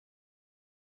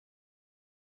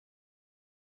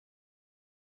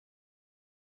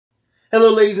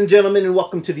Hello, ladies and gentlemen, and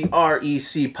welcome to the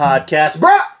REC podcast,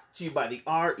 brought to you by the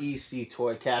REC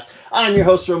Toycast. I'm your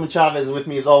host, Roman Chavez, and with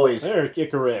me, as always, Erik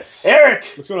Icarus. Eric!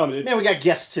 What's going on, dude? Man, we got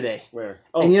guests today. Where?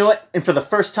 Oh, and you know what? And for the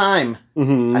first time,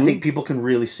 I think people can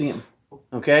really see him.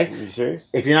 Okay? Are you serious?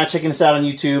 If you're not checking us out on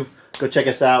YouTube, go check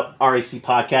us out, REC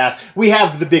Podcast. We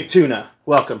have the Big Tuna.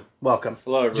 Welcome.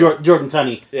 Hello, everyone. Jordan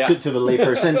Tunney to the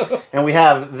layperson. And we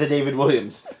have the David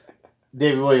Williams to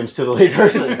the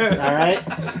layperson. All right?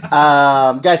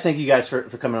 Guys, thank you guys for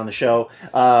coming on the show.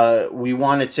 We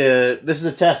wanted to... This is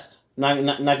a test. Not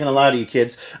going to lie to you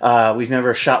kids. We've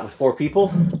never shot with 4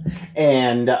 people.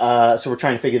 And so we're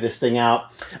trying to figure this thing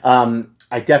out.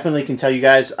 I definitely can tell you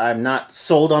guys I'm not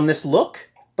sold on this look,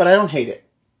 but I don't hate it.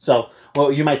 So... Well,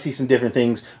 you might see some different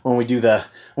things when we do the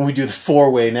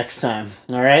 4-way next time.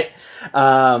 All right,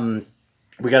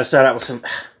 we got to start out with some.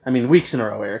 Weeks in a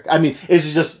row, Eric.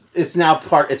 It's now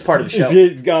part of the show.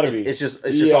 It's got to be. It's just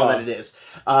all that it is.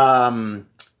 Let's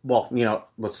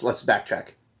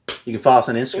backtrack. You can follow us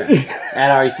on Instagram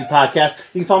at REC Podcast.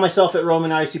 You can follow myself at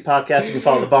Roman REC Podcast. You can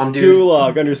follow the bomb dude.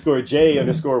 Gulag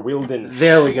 _J_Wielden.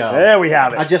 There we go. There we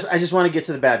have it. I just want to get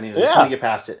to the bad news. I just want to get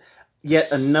past it.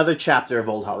 Yet another chapter of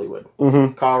old Hollywood.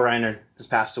 Mm-hmm. Carl Reiner has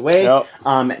passed away at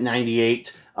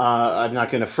 98. I'm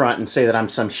not going to front and say that I'm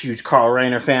some huge Carl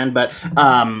Reiner fan, but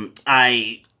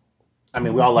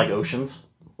we all like Oceans.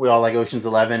 We all like Ocean's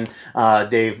 11.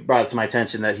 Dave brought it to my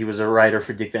attention that he was a writer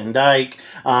for Dick Van Dyke.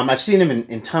 I've seen him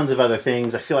in tons of other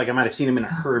things. I feel like I might have seen him in a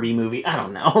Herbie movie. I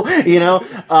don't know,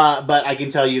 but I can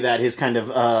tell you that his kind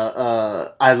of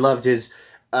I loved his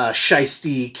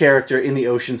shisty character in the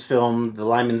Oceans film, the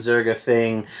Lyman Zerga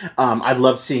thing. I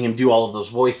loved seeing him do all of those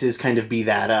voices, kind of be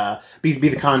that, be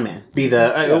the con man, be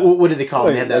the, what did they call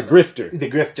him? They had the grifter.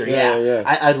 The grifter, yeah.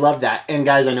 I love that. And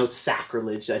guys, I know it's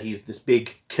sacrilege that he's this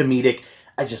big comedic,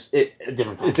 a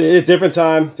different time. It's a different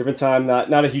time,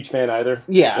 not a huge fan either.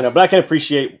 Yeah. But I can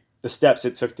appreciate the steps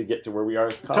it took to get to where we are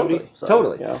with comedy.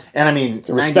 Totally. And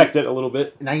respect it a little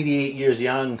bit. 98 years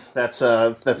young, that's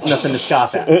nothing to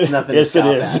scoff at. It's nothing yes, to scoff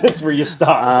it is. at. That's where you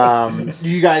stop. Are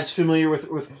you guys familiar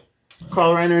with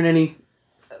Carl Reiner in any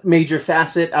major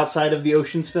facet outside of the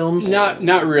Oceans films?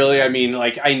 Not really. I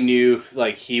knew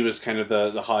he was kind of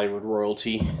the Hollywood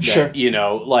royalty. That, sure.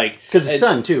 Because his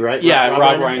son too, right? Yeah,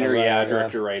 Rob Reiner,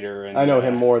 director, writer. And, I know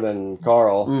him more than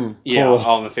Carl.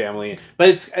 All in the family.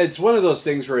 But it's one of those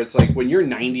things where it's like when you're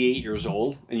 98 years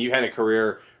old and you had a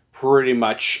career pretty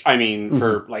much,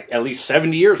 for at least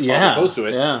 70 years, probably close to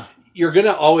it, you're going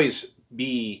to always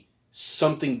be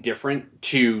something different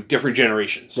to different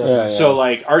generations. So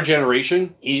our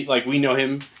generation, we know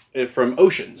him from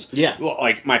Oceans. Yeah. Well,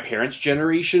 my parents'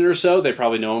 generation or so, they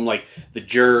probably know him like The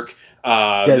Jerk,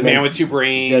 The Man with Two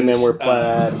Brains, Dead Man Wear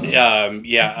Plaid.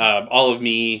 All of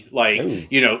Me,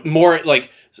 more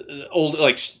old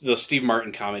the Steve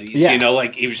Martin comedies.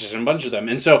 He was just in a bunch of them,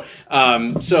 and so I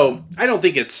don't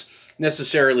think it's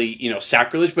necessarily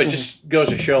sacrilege, but it just goes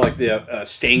to show the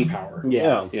staying power.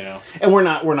 And we're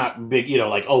not big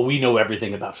we know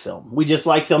everything about film. We just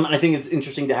like film, and I think it's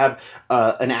interesting to have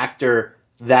an actor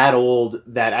that old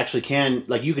that actually can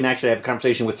you can actually have a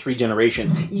conversation with 3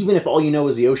 generations, even if all you know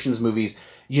is the Oceans movies.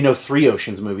 3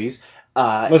 Oceans movies.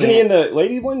 Wasn't he in the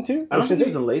lady one too? I don't think he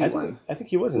was in the lady one. I think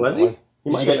he was in was that he? one.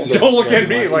 Don't look at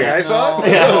me like I saw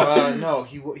it. No,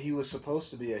 he was supposed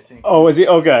to be, I think. Oh, was he?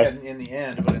 Okay. In the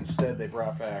end, but instead they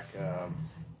brought back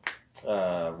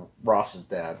Ross's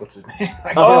dad. What's his name?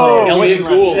 Elliot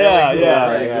Gould.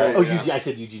 Yeah. Oh, I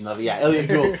said Eugene Levy. Yeah, Elliot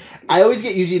Gould. I always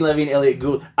get Eugene Levy and Elliot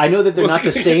Gould. I know that they're not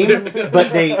the same,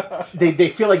 but they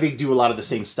feel like they do a lot of the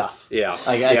same stuff. Yeah.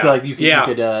 I feel like you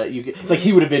could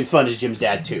he would have been fun as Jim's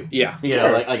dad too. Yeah.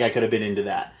 I could have been into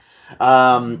that.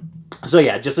 So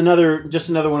yeah, just another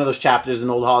one of those chapters in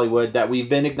old Hollywood that we've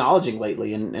been acknowledging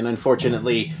lately, and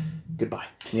unfortunately, goodbye.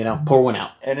 Pour one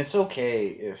out. And it's okay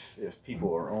if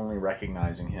people are only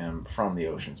recognizing him from the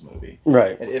Oceans movie,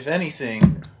 right? And if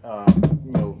anything,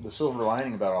 the silver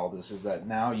lining about all this is that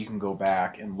now you can go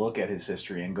back and look at his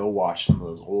history and go watch some of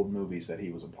those old movies that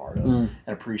he was a part of and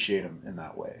appreciate him in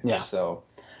that way. Yeah. So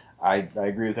I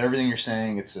agree with everything you're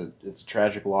saying. It's a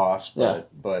tragic loss, but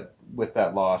with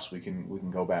that loss, we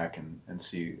can go back and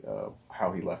see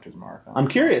how he left his mark. I'm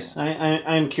curious.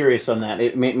 I'm curious on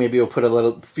that. Maybe we'll put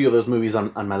a few of those movies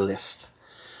on my list.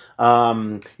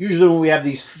 Usually when we have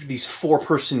these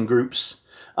 4-person groups,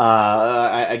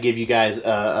 I give you guys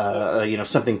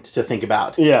something to think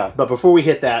about. Yeah. But before we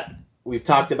hit that, we've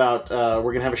talked about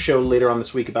we're gonna have a show later on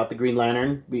this week about the Green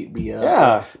Lantern. Be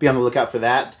on the lookout for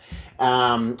that.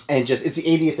 And it's the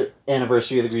 80th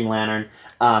anniversary of the Green Lantern.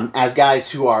 as guys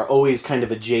who are always kind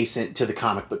of adjacent to the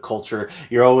comic book culture,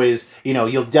 you're always,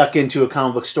 you'll duck into a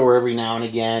comic book store every now and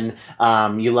again.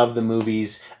 You love the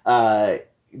movies.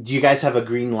 Do you guys have a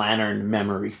Green Lantern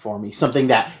memory for me? Something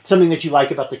that you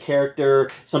like about the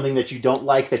character, something that you don't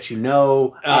like that you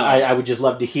know? I would just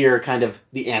love to hear kind of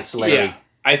the ancillary. Yeah.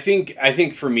 I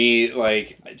think for me,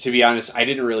 like, to be honest, I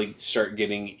didn't really start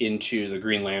getting into the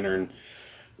Green Lantern,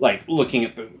 like looking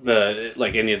at the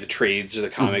like any of the trades or the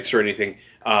comics or anything,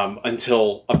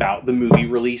 until about the movie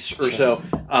release or so.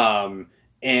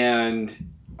 And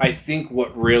I think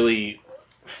what really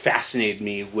fascinated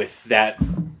me with that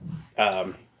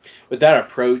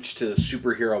approach to the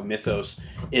superhero mythos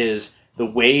is the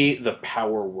way the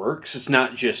power works. It's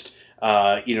not just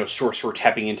sorcerer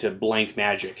tapping into blank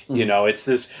magic. It's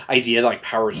this idea that, like,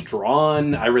 power is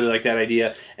drawn. I really like that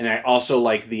idea, and I also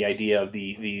like the idea of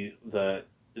the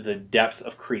depth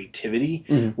of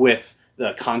creativity with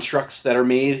the constructs that are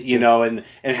made.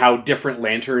 And how different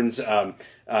lanterns.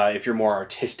 If you're more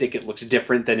artistic, it looks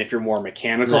different than if you're more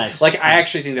mechanical. Nice. Like, I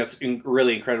actually think that's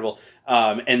really incredible.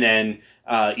 And then,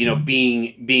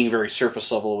 being very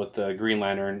surface level with the Green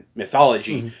Lantern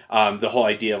mythology, the whole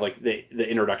idea of, like, the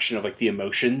introduction of, like, the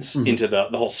emotions into the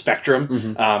whole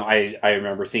spectrum. I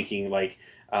remember thinking, like,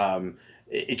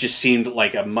 it just seemed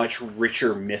like a much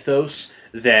richer mythos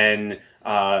than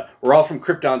we're all from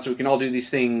Krypton, so we can all do these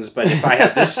things. But if I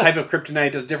have this type of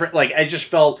kryptonite, it's different. Like, I just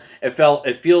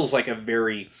it feels like a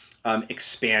very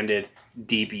expanded,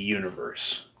 deep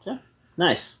universe. Yeah,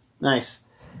 nice.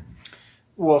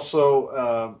 Well,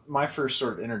 so my first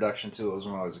sort of introduction to it was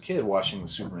when I was a kid watching the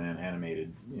Superman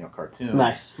animated, cartoon.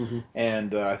 Nice.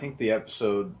 And I think the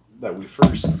episode that we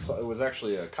first saw, it was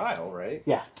actually Kyle, right?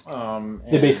 Yeah.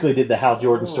 They basically did the Hal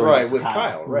Jordan story. Right, with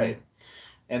Kyle, right.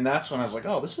 And that's when I was like,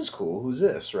 oh, this is cool. Who's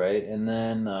this, right? And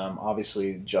then,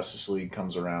 obviously, Justice League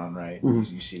comes around, right?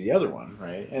 You see the other one,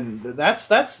 right? And that's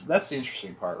the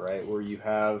interesting part, right? Where you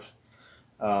have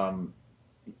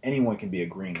anyone can be a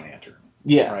Green Lantern.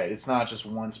 Yeah. Right. It's not just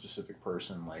one specific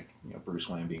person, like Bruce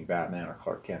Wayne being Batman or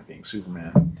Clark Kent being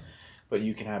Superman, but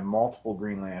you can have multiple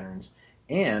Green Lanterns.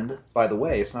 And by the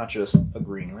way, it's not just a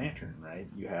Green Lantern, right?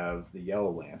 You have the Yellow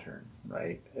Lantern,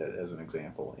 right, as an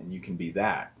example, and you can be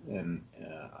that. And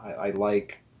I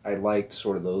liked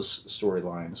sort of those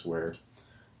storylines where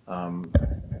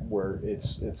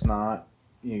it's not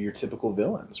your typical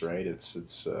villains, right?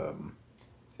 It's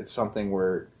something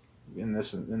where in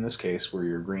this case where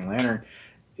you're Green Lantern,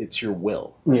 it's your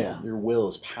will. Right? Yeah. Your will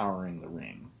is powering the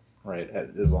ring, right?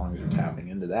 As long as you're tapping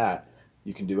into that,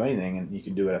 you can do anything, and you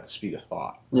can do it at the speed of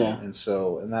thought. Yeah. And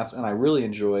I really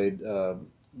enjoyed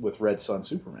with Red Sun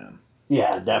Superman.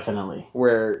 Yeah, definitely.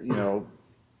 Where your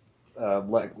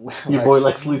boy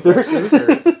Lex Luthor. Lex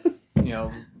Luthor,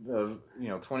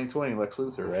 2020 Lex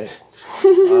Luthor, right?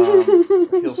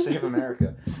 He'll save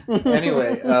America.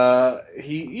 Anyway,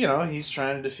 he's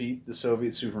trying to defeat the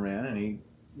Soviet Superman, and he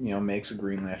makes a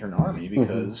Green Lantern army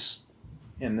because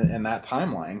in that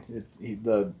timeline,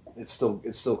 it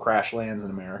still crash lands in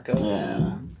America,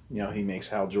 and he makes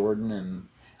Hal Jordan, and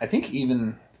I think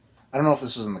even. I don't know if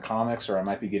this was in the comics or I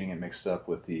might be getting it mixed up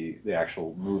with the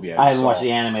actual movie. I haven't watched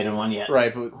the animated one yet.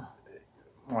 Right, but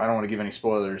I don't want to give any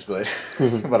spoilers, but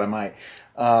but I might.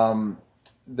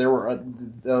 There were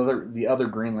the other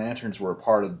Green Lanterns were a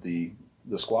part of the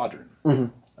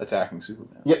squadron attacking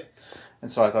Superman. Yep. And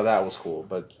so I thought that was cool.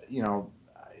 But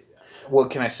what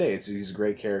can I say? He's a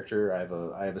great character.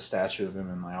 I have a statue of him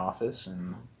in my office,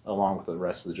 and along with the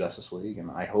rest of the Justice League.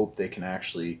 And I hope they can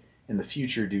actually in the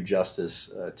future do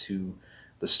justice to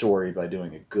the story by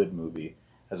doing a good movie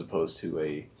as opposed to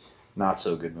a not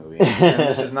so good movie. And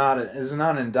this is not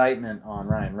an indictment on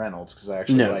Ryan Reynolds because I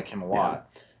actually like him a lot.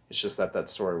 Yeah. It's just that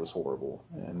story was horrible,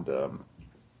 and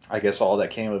I guess all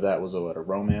that came of that was a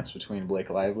romance between Blake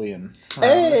Lively and.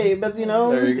 Hey, but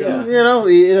there you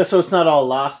go. So it's not all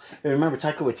lost. Remember,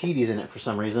 Taika Waititi's in it for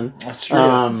some reason. That's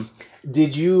true.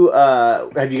 Did you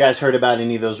have you guys heard about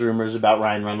any of those rumors about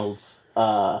Ryan Reynolds?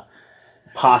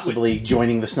 Possibly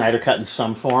joining the Snyder Cut in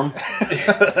some form.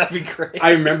 That'd be great.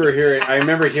 I remember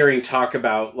hearing talk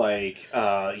about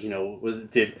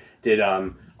did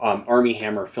Armie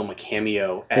Hammer film a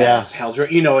cameo as Hal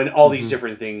Jordan, and all these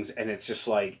different things, and it's just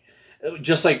like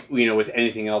with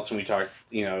anything else when we talk,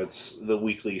 it's the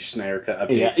weekly Snyder Cut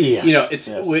update. Yeah, yes,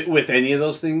 with any of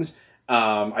those things.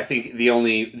 I think the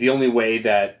only way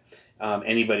that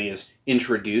anybody is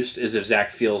introduced is if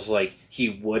Zach feels like he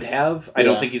would have. I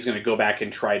don't think he's going to go back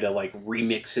and try to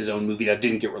remix his own movie that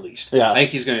didn't get released. Yeah. I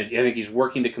think he's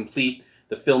working to complete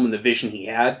the film and the vision he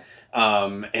had.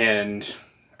 And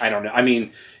I don't know. I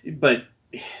mean, but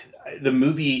the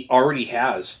movie already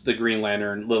has the Green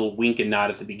Lantern little wink and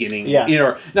nod at the beginning. Yeah. You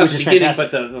know, not Which the is beginning,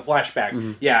 fantastic. but the flashback.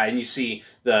 Mm-hmm. Yeah, and you see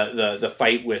the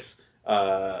fight with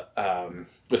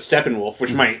Steppenwolf,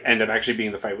 which might end up actually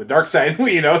being the fight with Darkseid.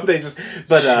 You know, they just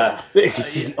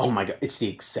oh my god, it's the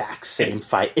exact same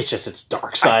fight. It's just it's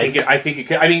Darkseid. I think it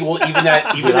could. I mean, well, even that,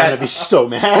 I'm gonna be so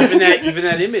mad. even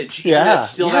that image,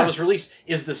 that was released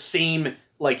is the same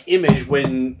like image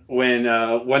when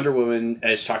Wonder Woman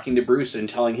is talking to Bruce and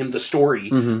telling him the story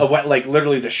of what, like,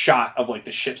 literally the shot of like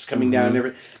the ships coming down and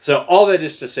everything. So all that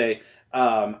is to say,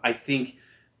 I think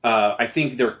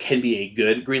there can be a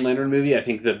good Green Lantern movie. I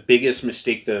think the biggest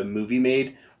mistake the movie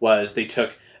made was they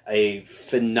took a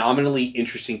phenomenally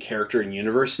interesting character and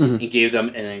universe and gave them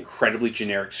an incredibly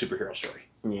generic superhero story.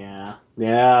 Yeah,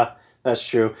 that's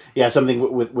true. Yeah, something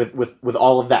with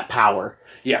all of that power.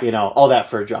 Yeah. You know, all that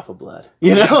for a drop of blood.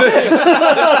 You know?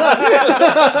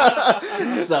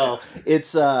 So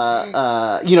it's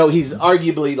you know, he's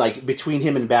arguably, like, between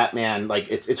him and Batman, like,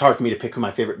 it's hard for me to pick who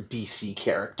my favorite DC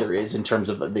character is in terms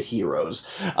of the heroes.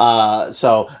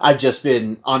 So I've just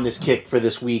been on this kick for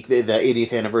this week. The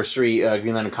 80th anniversary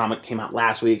Green Lantern comic came out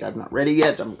last week. I've not read it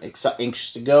yet. I'm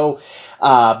anxious to go.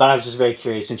 But I was just very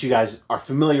curious, since you guys are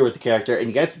familiar with the character, and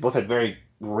you guys both had very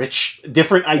rich,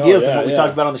 different ideas than what we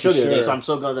talked about on the show the other day. So I'm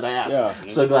so glad that I asked.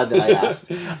 Yeah. So glad that I asked.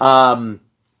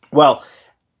 Well,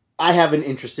 I have an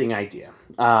interesting idea,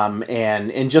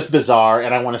 and just bizarre,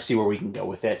 and I want to see where we can go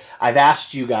with it. I've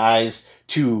asked you guys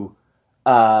to.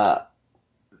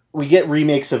 We get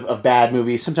remakes of bad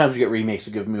movies. Sometimes we get remakes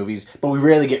of good movies, but we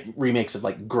rarely get remakes of,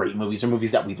 like, great movies or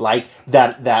movies that we like.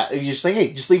 That you just say,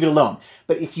 hey, just leave it alone.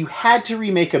 But if you had to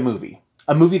remake a movie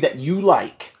that you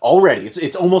like already,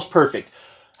 it's almost perfect.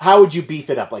 How would you beef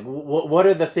it up? Like, what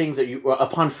are the things that you,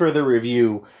 upon further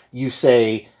review, you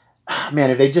say, man,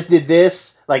 if they just did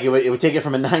this, like, it would take it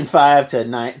from a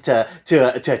 9.5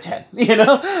 to a 10, you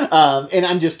know? And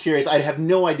I'm just curious. I have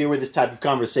no idea where this type of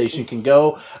conversation can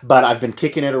go, but I've been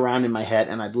kicking it around in my head,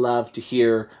 and I'd love to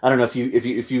hear. I don't know if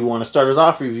you want to start us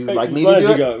off, or if you'd like me to do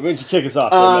it. Why don't you kick us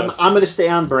off? I'm going to stay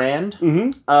on brand,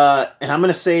 and I'm going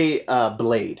to say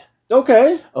Blade.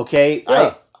 Okay.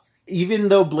 Yeah. Even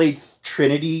though Blade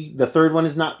Trinity, the third one,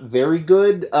 is not very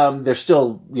good, there's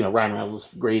still, you know, Ryan Reynolds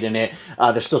is great in it.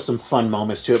 There's still some fun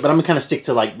moments to it, but I'm going to kind of stick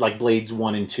to like Blades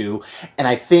 1 and 2. And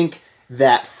I think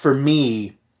that for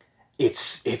me,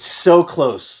 it's so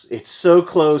close. It's so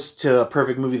close to a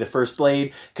perfect movie, the first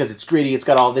Blade, because it's gritty, it's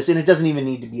got all this, and it doesn't even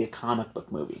need to be a comic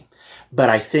book movie. But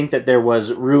I think that there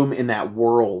was room in that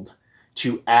world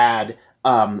to add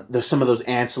some of those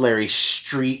ancillary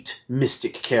street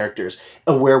mystic characters,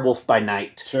 a werewolf by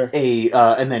night, sure,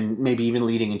 and then maybe even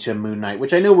leading into a Moon Knight,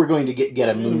 which I know we're going to get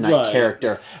a Moon Knight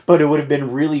character, but it would have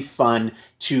been really fun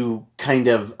to kind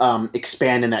of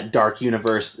expand in that dark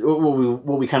universe,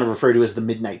 what we kind of refer to as the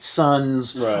Midnight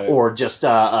Suns, or just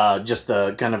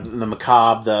the kind of the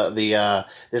macabre,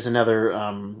 there's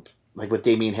another. Like with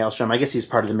Damien Hailstrom, I guess he's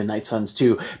part of the Midnight Suns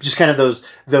too. Just kind of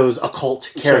those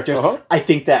occult characters. Sure. I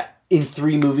think that in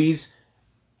 3 movies,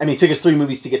 I mean, it took us 3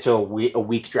 movies to get to a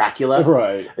weak Dracula.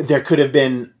 Right. There could have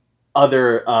been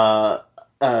other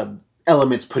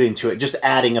elements put into it, just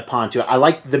adding upon to it. I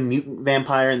like the mutant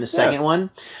vampire in the second one.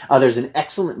 There's an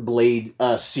excellent Blade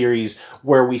series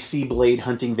where we see Blade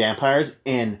hunting vampires,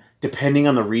 and depending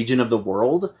on the region of the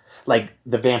world, like,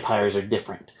 the vampires are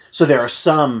different. So there are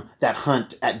some that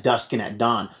hunt at dusk and at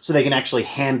dawn, so they can actually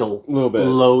handle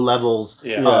low levels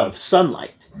of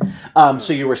sunlight.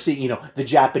 So you were seeing, you know, the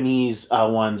Japanese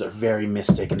ones are very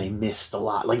mystic, and they mist a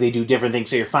lot. Like, they do different things.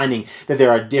 So you're finding that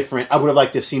there are different. I would have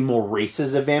liked to have seen more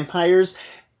races of vampires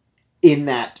in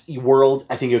that world.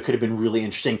 I think it could have been really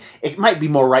interesting. It might be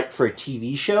more ripe for a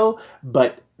TV show,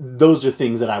 but those are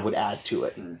things that I would add to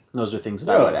it.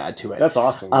 That's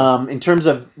awesome. In terms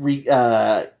of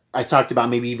I talked about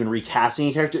maybe even recasting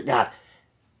a character. God,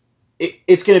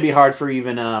 it's going to be hard for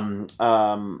even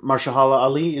Mahershala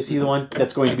Ali. Is he the one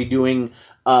that's going to be doing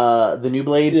the new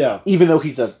Blade? Yeah. Even though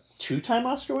he's a 2-time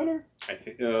Oscar winner? I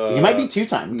think he might be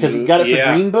 2-time because he got it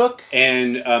for Green Book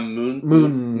and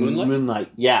Moonlight.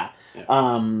 Yeah.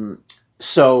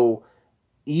 So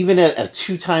even at a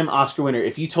 2-time Oscar winner,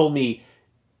 if you told me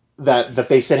that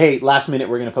they said, hey, last minute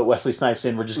we're gonna put Wesley Snipes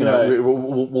in, we're just gonna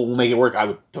we'll make it work, I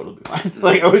would totally be fine.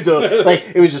 Like, I would totally, like,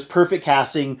 it was just perfect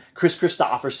casting. Chris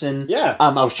Christopherson. Yeah.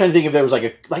 I was trying to think if there was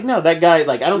no, that guy,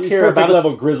 like, I don't care about his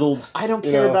level grizzled. I don't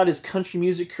care about his country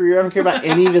music career. I don't care about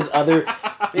any of his other.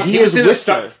 He was in the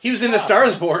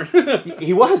Stars Born.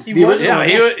 He was.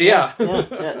 Yeah.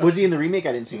 Was he in the remake?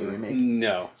 I didn't see the remake.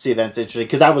 No. See, that's interesting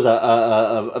because that was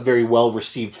a very well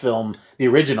received film. the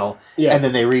original, and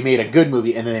then they remade a good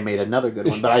movie, and then they made another good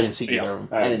one. But I didn't see either of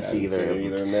them. I didn't see either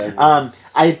of them.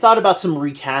 I had thought about some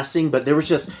recasting, but there was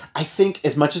just, I think,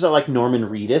 as much as I like Norman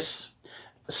Reedus,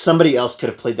 somebody else could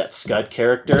have played that Scud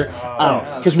character,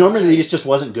 because Norman Reedus just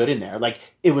wasn't good in there. Like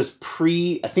it was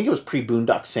I think it was pre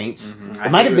Boondock Saints.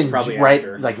 It might have been right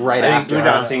after.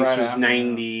 Boondock Saints was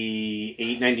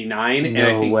 98, 99, and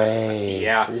I think way.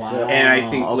 Yeah, wow. And I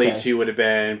think Blade 2 would have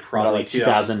been probably like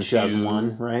 2000,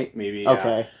 2001, right? Maybe.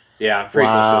 Okay. Yeah, pretty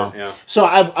close to it, yeah. So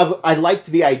I liked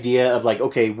the idea of like,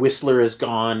 okay, Whistler is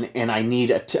gone, and I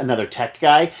need another tech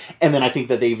guy. And then I think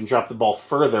that they even dropped the ball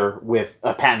further with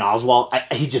Patton Oswalt.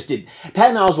 He just did.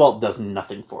 Patton Oswalt does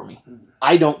nothing for me.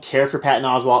 I don't care for Patton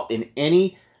Oswalt in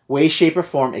any way, shape, or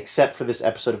form, except for this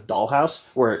episode of Dollhouse,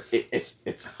 where it's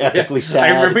epically sad.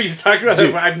 I remember you talked about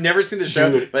that. I've never seen the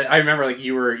show, but I remember like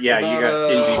you were, you got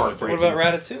what about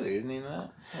Ratatouille? Didn't you know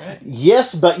that? Right.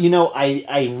 Yes, but you know,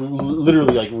 I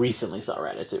literally like recently saw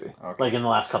Ratatouille, like in the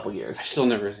last couple years. I've still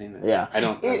never seen it. Yeah, I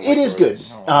don't. It is good.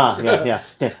 Yeah.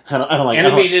 I don't like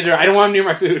animated, or I don't want them near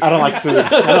my food. I don't like food.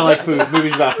 I don't like food.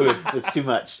 Movies about food. It's too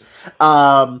much.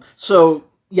 So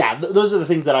yeah, those are the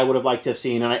things that I would have liked to have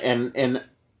seen, and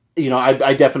you know,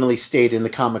 I definitely stayed in the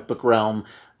comic book realm.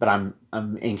 But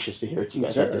I'm anxious to hear what you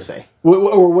guys have to say.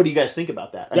 What do you guys think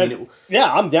about that? I mean,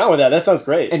 I'm down with that. That sounds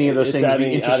great. Any of those things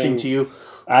be interesting to you?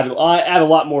 Add a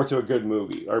lot more to a good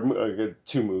movie, or a good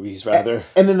two movies, rather.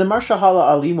 And then the Marshala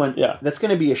Ali one, that's going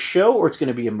to be a show, or it's going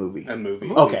to be a movie? A movie.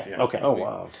 Okay, yeah. okay. Oh,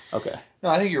 wow. Okay. No,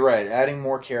 I think you're right. Adding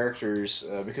more characters,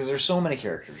 because there's so many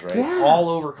characters, right? Yeah. All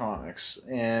over comics.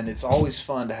 And it's always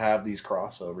fun to have these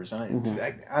crossovers. And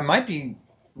I might be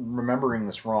remembering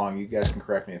this wrong. You guys can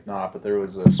correct me if not, but there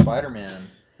was a Spider-Man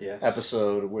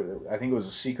episode where I think it was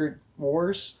a Secret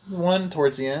Wars one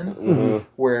towards the end,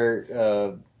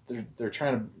 where they're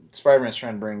trying to, Spider-Man's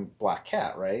trying to bring Black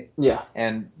Cat, right? Yeah.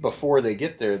 And before they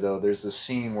get there, though, there's this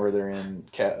scene where they're in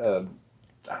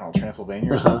I don't know,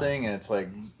 Transylvania or something, and it's like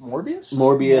Morbius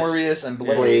and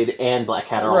Blade and Black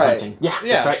Cat are all hunting. Yeah,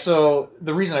 that's right. So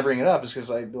the reason I bring it up is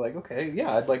because I'd be like, okay,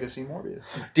 yeah, I'd like to see Morbius.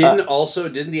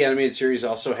 Didn't the animated series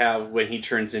also have when he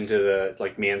turns into the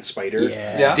like man spider?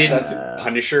 Yeah. Didn't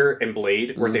Punisher and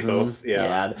Blade were they both?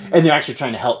 Yeah. And they're actually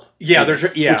trying to help. Yeah,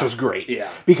 which was great. Yeah,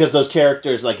 because those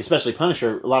characters, like especially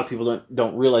Punisher, a lot of people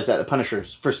don't realize that the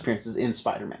Punisher's first appearance is in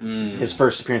Spider-Man. His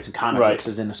first appearance in comic books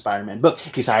is in the Spider-Man book.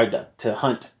 He's hired to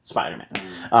hunt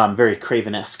Spider-Man. Very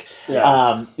Craven-esque.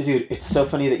 Yeah. Dude, it's so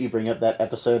funny that you bring up that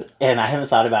episode, and I haven't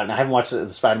thought about it. And I haven't watched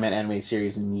the Spider-Man animated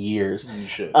series in years. You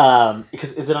should.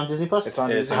 Because is it on Disney Plus? It's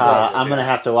on Disney Plus. I'm gonna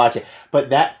have to watch it.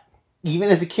 But that, even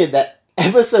as a kid, that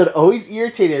episode always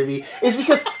irritated me, is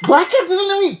because Black Cat doesn't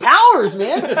have any powers,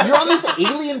 man. You're on this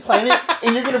alien planet,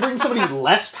 and you're gonna bring somebody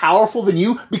less powerful than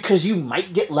you because you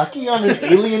might get lucky on an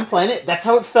alien planet. That's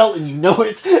how it felt, and you know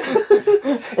it.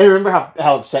 And remember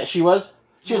how upset she was?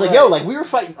 She was like, "Yo, like we were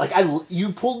fighting, like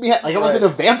you pulled me, like I was in a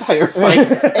vampire fight,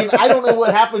 and I don't know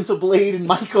what happened to Blade and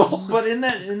Michael." But in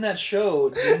that show,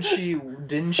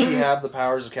 didn't she have the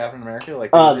powers of Captain America?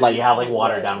 Like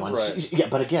watered down ones. Right. Yeah,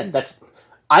 but again,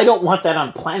 I don't want that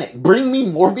on planet. Bring me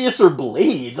Morbius or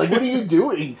Blade. Like, what are you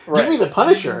doing? Give me the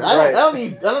Punisher. I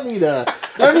don't need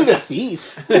a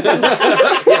thief. I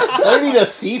don't need a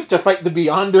thief to fight the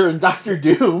Beyonder and Doctor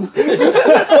Doom.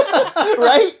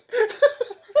 Right?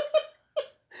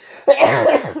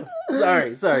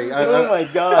 Sorry. Oh my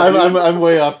God! I'm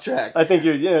way off track. I think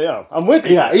you're. Yeah. I'm with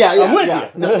you. Yeah. I'm with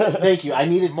you. No, thank you. I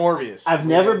needed Morbius. I've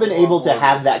never been able to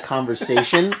have that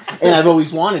conversation, and I've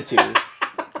always wanted to.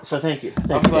 So thank you.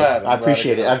 I'm glad. I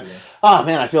appreciate it. Oh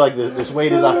man, I feel like this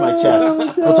weight is off my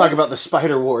chest. We'll talk about the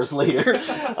Spider Wars later.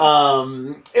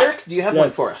 Eric, do you have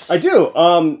one for us? I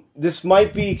do. This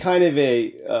might be kind of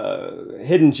a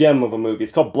hidden gem of a movie.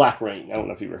 It's called Black Rain. I don't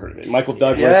know if you've ever heard of it. Michael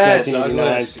Douglas,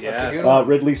 1989. That's a good one.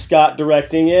 Ridley Scott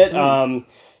directing it.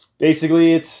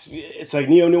 Basically, it's a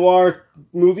neo-noir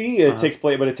movie. It takes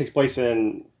place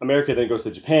in America, then it goes to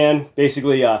Japan.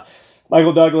 Basically,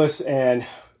 Michael Douglas and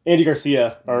Andy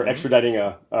Garcia are extraditing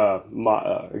a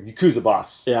Yakuza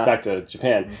boss back to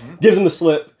Japan. Gives him the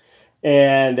slip,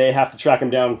 and they have to track him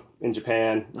down in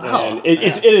Japan. And it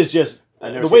is just,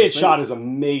 the way it's shot is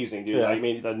amazing, dude. I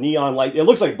mean, the neon light, it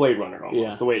looks like Blade Runner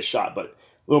almost, the way it's shot, but a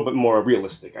little bit more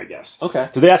realistic, I guess. Okay.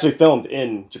 Because they actually filmed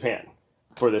in Japan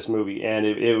for this movie, and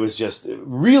it was just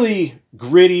really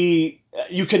gritty.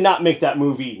 You could not make that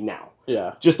movie now.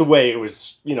 Yeah. Just the way it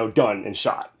was, done and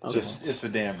shot. It's a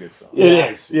damn good film.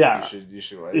 It is, yeah. You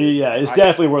should Yeah, it's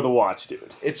definitely worth a watch,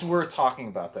 dude. It's worth talking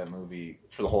about that movie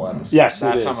for the whole episode. Yes,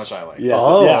 that's how much I like it. Yes,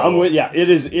 I'm with. Yeah, it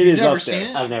is. It is never up seen there.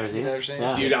 it? I've never seen Never it. seen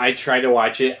Yeah. it? Dude, I tried to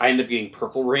watch it. I ended up getting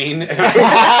Purple Rain. And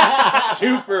I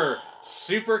was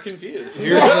super confused.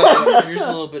 Here's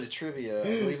a little bit of trivia. I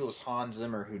believe it was Hans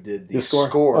Zimmer who did the score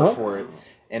for it.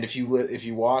 And if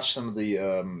you watch some of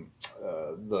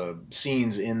the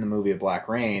scenes in the movie of Black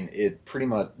Rain, it pretty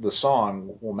much the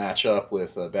song will match up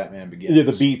with Batman Begins. Yeah,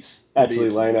 the beats actually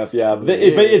line up. Yeah, but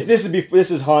this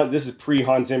is pre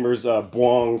Hans Zimmer's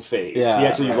Bwong phase. Yeah, he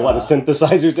actually used a lot of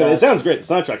synthesizers, and it sounds great.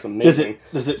 The soundtrack's amazing.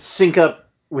 Does it sync up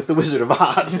with the Wizard of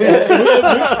Oz? You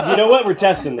know what? We're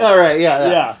testing that. All right,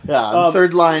 yeah.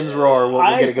 Third line's roar. We'll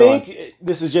get it going. I think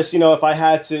this is just if I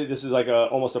had to, this is like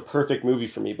almost a perfect movie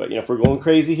for me. But if we're going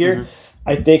crazy here,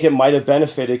 I think it might have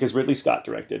benefited because Ridley Scott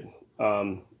directed.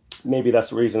 Maybe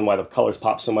that's the reason why the colors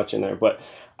pop so much in there. But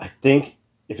I think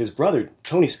if his brother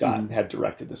Tony Scott had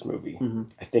directed this movie,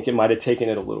 I think it might have taken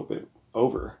it a little bit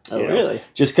over. Oh, really?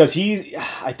 Just because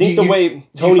I think the way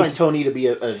do you find Tony to be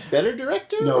a better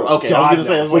director? No, okay. God, I was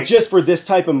going to say, but just for this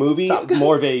type of movie,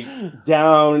 more of a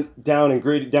down and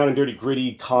dirty,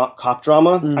 gritty cop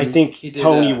drama. I think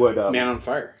Tony would Man on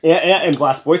Fire. Yeah, and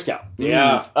Last Boy Scout.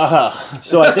 Yeah.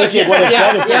 So I think it would have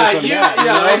benefited from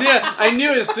that. I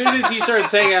knew as soon as he started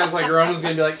saying it, I was like, Roman's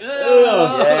gonna be like,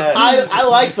 I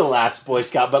like The Last Boy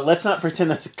Scout, but let's not pretend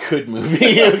that's a good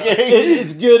movie. Okay,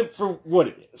 it's good for what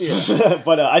it is. Yeah.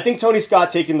 But I think Tony Scott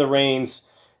taking the reins,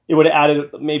 it would have added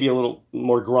maybe a little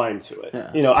more grime to it.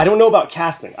 Yeah. I don't know about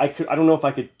casting. I don't know if I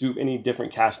could do any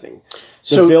different casting.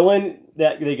 The villain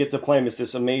that they get to play him is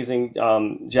this amazing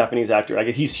Japanese actor.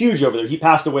 He's huge over there. He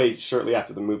passed away shortly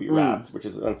after the movie wrapped, which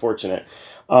is unfortunate.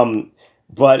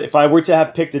 But if I were to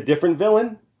have picked a different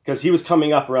villain, because he was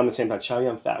coming up around the same time, Chow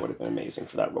Yun-fat would have been amazing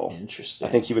for that role. Interesting.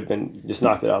 I think he would have been just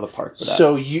knocked it out of the park for that.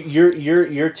 So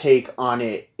your take on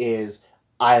it is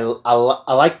I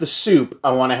like the soup.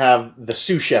 I want to have the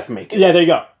sous chef make it. Yeah, there you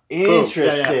go.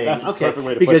 Interesting. Yeah, that's the perfect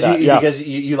way to because put that. Because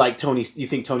you like Tony. You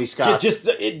think Tony Scott just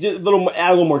a little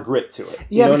more grit to it.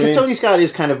 Yeah, because Tony Scott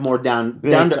is kind of more down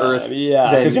to earth.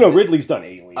 Yeah, because Ridley's done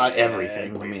Alien,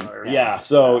 everything.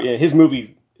 So his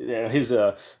movie, his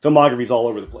filmography is all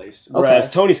over the place. Whereas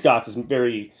Tony Scott's is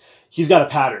he's got a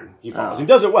pattern he follows. He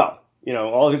does it well.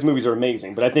 All of his movies are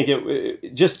amazing, but I think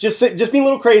it just being a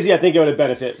little crazy. I think it would have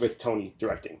benefit with Tony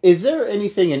directing. Is there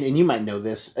anything, and you might know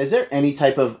this? Is there any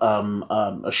type of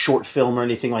a short film or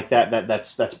anything like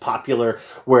that's popular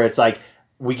where it's like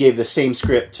we gave the same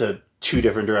script to 2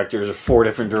 different directors or 4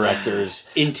 different directors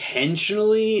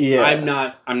intentionally? Yeah.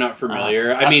 I'm not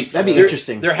familiar. I mean, that'd be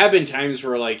interesting. There have been times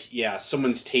where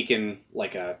someone's taken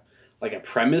like a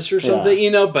premise or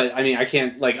something, but I mean, I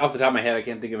can't, off the top of my head, I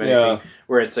can't think of anything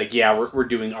where it's like, we're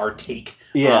doing our take.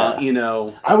 Yeah.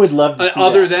 I would love to see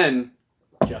other than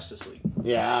Justice League.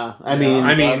 Yeah. I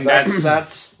mean,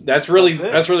 that's really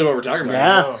what we're talking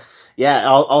about. Yeah. Yeah.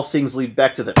 All things lead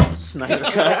back to the Snyder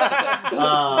Cut.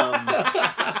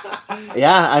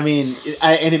 I mean,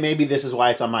 and maybe this is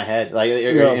why it's on my head,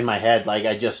 in my head,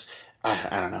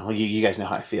 I don't know. You guys know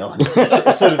how I feel.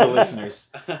 So do the listeners.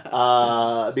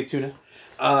 Big Tuna?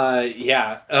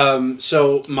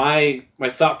 So my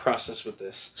thought process with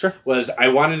this was I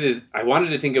wanted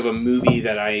to think of a movie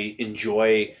that I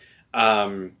enjoy,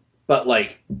 but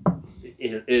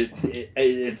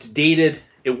it's dated.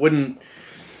 It wouldn't.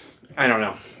 I don't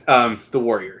know. The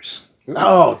Warriors.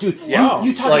 Oh, dude! Yeah.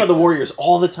 You talk about the Warriors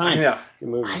all the time. Yeah,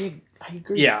 I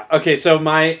agree. Yeah. Okay. So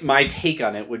my take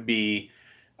on it would be.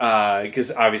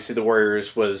 Because obviously the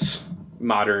Warriors was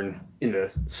modern in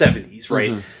the 70s,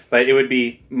 right? But it would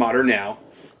be modern now,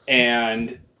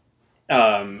 and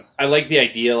I like the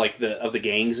idea of the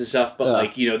gangs and stuff.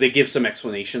 But they give some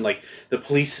explanation. Like the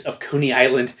police of Coney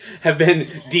Island have been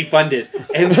defunded,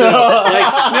 and so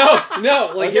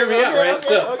hear me out, right?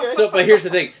 So but here's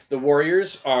the thing: the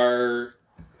Warriors are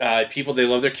people. They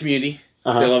love their community.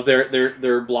 They love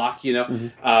their block,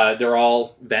 They're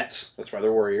all vets. That's why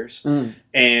they're warriors.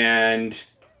 And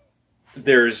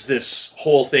there's this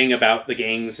whole thing about the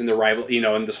gangs and the rival,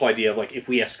 and this whole idea of if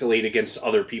we escalate against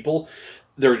other people,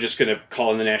 they're just going to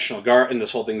call in the National Guard and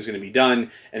this whole thing's going to be done.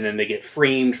 And then they get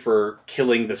framed for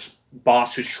killing this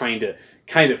boss who's trying to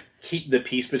kind of keep the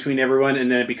peace between everyone.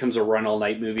 And then it becomes a run all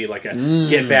night movie,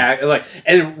 get back.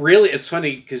 And really, it's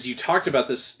funny because you talked about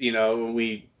this, when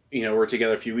we were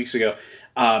together a few weeks ago.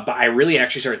 But I really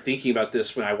actually started thinking about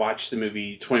this when I watched the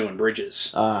movie 21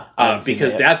 Bridges.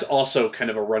 Because that's also kind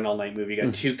of a run all night movie. You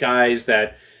got 2 guys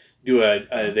that do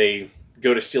they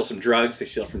go to steal some drugs. They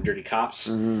steal from dirty cops.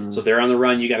 So they're on the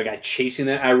run. You got a guy chasing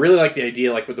them. I really like the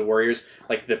idea, like with the Warriors,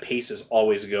 like the pace is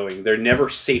always going. They're never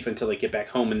safe until they get back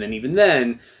home, and then even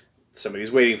then,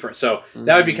 somebody's waiting for it. So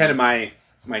that would be kind of my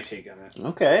take on it.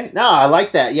 Okay. No, I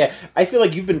like that. Yeah. I feel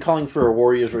like you've been calling for a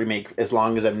Warriors remake as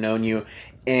long as I've known you,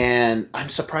 and I'm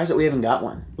surprised that we haven't got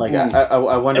one. Like,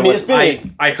 I wonder it's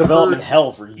been development hell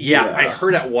for years. Yeah, I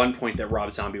heard at one point that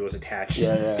Rob Zombie was attached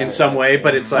in some way,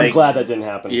 but it's like... I'm glad that didn't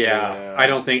happen. Yeah, I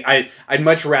don't think... I'd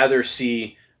much rather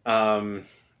see...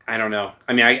 I don't know.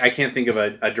 I mean, I can't think of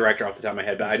a director off the top of my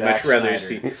head, but I'd much rather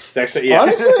see... Zack Snyder. Yeah.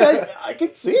 Honestly, I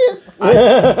could see it.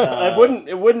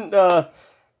 It wouldn't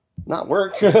not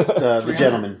work. The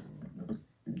Gentleman.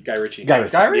 Guy Ritchie. Yeah.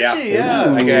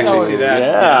 I can actually see that.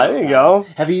 Yeah, there you go.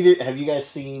 Have you guys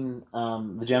seen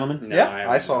The Gentleman? No, Yeah,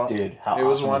 I saw it. Dude, how it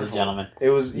was awesome wonderful. is The Gentleman? It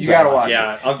was. You gotta watch it.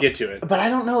 Yeah, I'll get to it. But I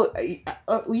don't know.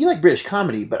 You like British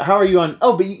comedy, but how are you on?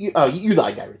 Oh, but you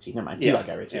like Guy Ritchie. Never mind. You like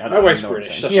Guy Ritchie. Yeah, my wife's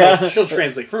British, so she'll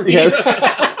translate for me.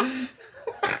 Yeah.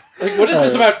 Like, what is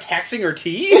this about taxing her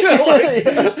tea? Like,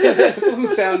 that doesn't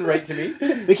sound right to me.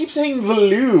 They keep saying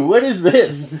Valoo. What is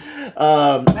this?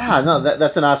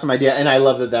 That's an awesome idea, and I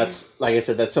love that. That's, like I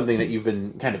said, that's something that you've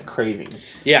been kind of craving.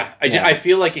 Yeah, I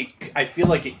feel like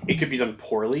it could be done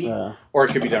poorly, or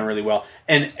it could be done really well.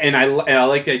 And I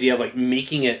like the idea of like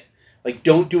making it like,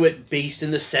 don't do it based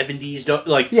in the 70s.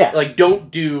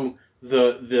 Don't do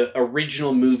the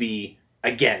original movie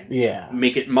again. Yeah.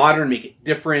 Make it modern, make it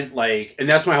different, like, and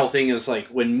that's my whole thing is like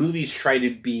when movies try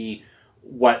to be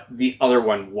what the other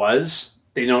one was,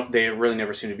 they really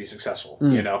never seem to be successful,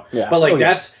 you know? Yeah. But like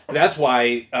that's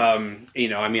why I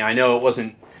mean, I know it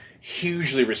wasn't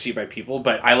hugely received by people,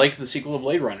 but I liked the sequel of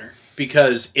Blade Runner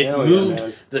because it moved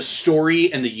the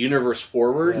story and the universe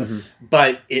forward,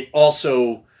 but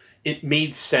it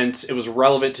made sense. It was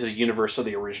relevant to the universe of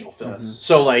the original film.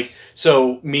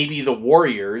 So maybe the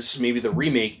Warriors, maybe the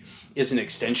remake is an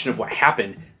extension of what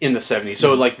happened in the 70s.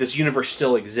 So like this universe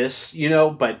still exists, you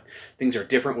know, but things are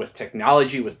different with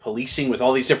technology, with policing, with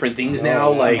all these different things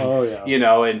now. You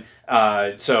know, and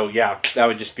so yeah,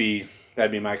 that'd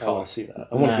be my call. I want to see that.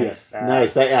 I want to see that.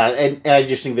 Nice. And I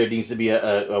just think there needs to be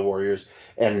a Warriors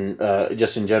and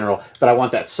just in general. But I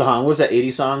want that song. What was that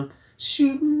 80s song?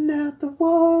 Shooting at the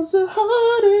walls of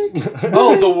heartache.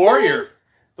 Oh, the Warrior.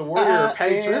 The Warrior,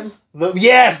 Peggy Smith?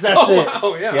 Yes, that's it.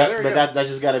 Oh, yeah. Yep, but that's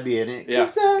just got to be in it. Yeah.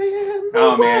 'Cause I am the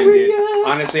Oh man, warrior. dude.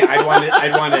 Honestly, I'd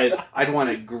want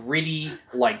a gritty,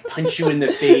 like punch you in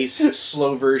the face,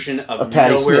 slow version of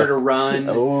Patti Nowhere Smith. to Run,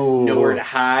 Oh. Nowhere to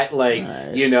Hide, like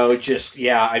Nice. you know, just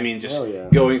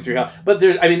going through hell. But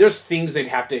there's things they'd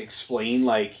have to explain,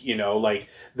 like you know, like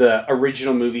the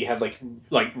original movie had like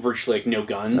virtually like no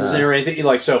guns or anything.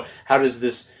 Like, so how does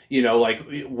this, you know, like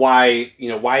why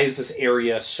is this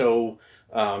area so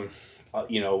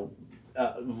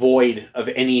void of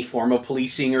any form of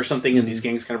policing or something, and these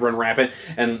gangs kind of run rampant,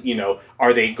 and you know,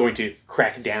 are they going to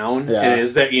crack down? And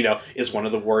is that, you know, is one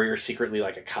of the Warriors secretly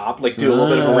like a cop, like do a little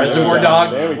bit of a Reservoir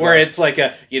Dog where it's like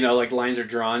a, you know, like lines are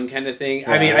drawn kind of thing.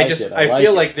 I mean, I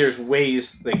feel like there's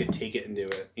ways they could take it and do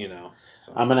it, you know.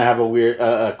 So. I'm gonna have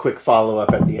a quick follow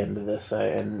up at the end of this,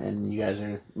 and you guys are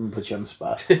I'm gonna put you on the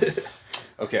spot.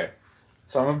 Okay.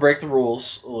 So I'm going to break the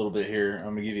rules a little bit here.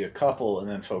 I'm going to give you a couple and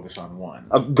then focus on one.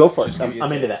 Go for it. Just I'm give you a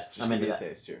into taste. that. I'm into that.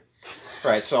 Taste here.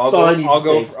 Right, so That's all I need I'll to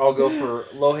taste. go for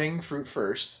low-hanging fruit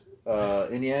first.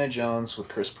 Indiana Jones with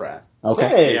Chris Pratt.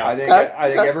 Okay. Yeah. I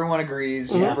think everyone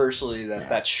agrees universally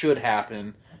that should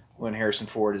happen when Harrison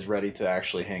Ford is ready to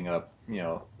actually hang up, you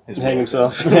know, hang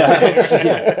himself.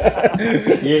 Yeah.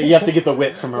 You have to get the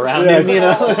whip from around him, you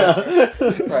know?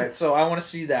 Right, so I want to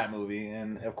see that movie,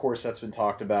 and of course that's been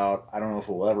talked about. I don't know if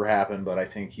it will ever happen, but I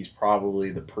think he's probably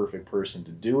the perfect person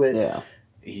to do it. Yeah.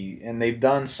 And they've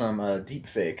done some deep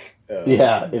fake.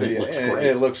 It looks great.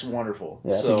 It looks wonderful.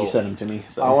 Yeah, I think you sent him to me.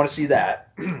 So. I want to see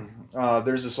that.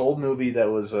 There's this old movie that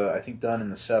was, I think, done in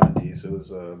the 70s. It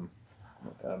was,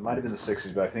 might have been the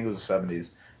 60s, but I think it was the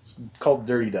 70s. It's called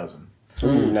Dirty Dozen.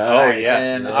 Ooh, nice. Oh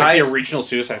yeah, And it's like the original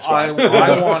Suicide Squad.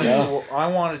 I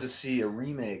wanted to see a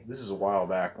remake. This is a while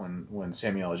back when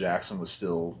Samuel L. Jackson was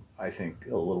still, I think,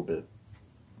 a little bit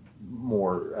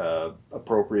more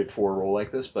appropriate for a role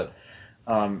like this, but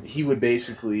he would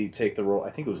basically take the role. I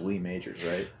think it was Lee Majors,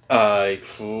 right? Yeah.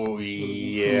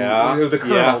 The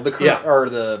colonel, Yeah. or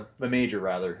the major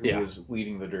rather, who was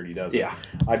leading the Dirty Dozen. Yeah.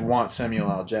 I'd want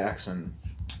Samuel L. Jackson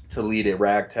to lead a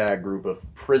ragtag group of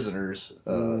prisoners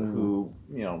who,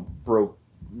 you know, broke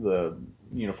the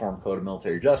Uniform Code of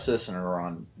Military Justice and are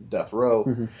on death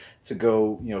row to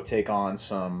go, you know, take on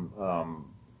some,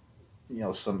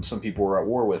 some people were at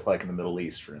war with, like in the Middle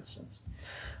East, for instance.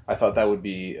 I thought that would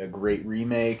be a great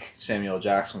remake. Samuel L.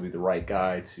 Jackson would be the right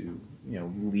guy to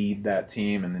lead that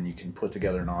team, and then you can put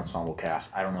together an ensemble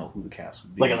cast. I don't know who the cast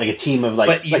would be. Like a team of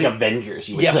like Avengers.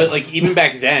 You would say. But like even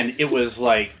back then, it was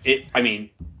like it. I mean,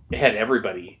 it had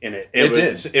everybody in it.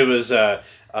 It was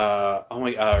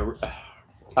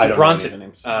I don't Bronson. know the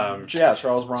names.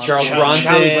 Charles Bronson. Charles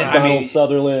Bronson. Donald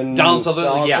Sutherland. Donald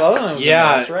Sutherland. Yeah, Sutherland was in there,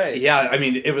 that's right. Yeah, I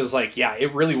mean, it was like,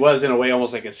 it really was in a way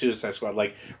almost like a Suicide Squad.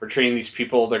 Like we're training these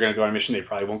people, they're going to go on a mission, they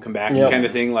probably won't come back, kind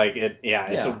of thing. Like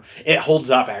it holds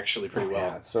up actually pretty well.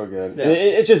 Yeah, it's so good. Yeah.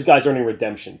 It's just guys earning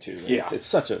redemption too. Yeah, it's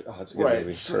such a it's a good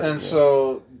movie.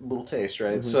 So little taste,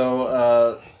 right? Mm-hmm.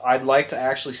 So I'd like to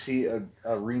actually see a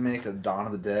remake of Dawn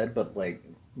of the Dead, but like.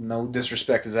 No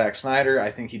disrespect to Zack Snyder. I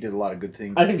think he did a lot of good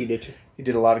things. I think he did too. He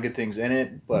did a lot of good things in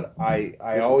it, but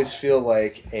I always feel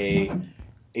like a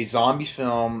zombie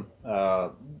film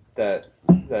that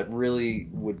really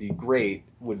would be great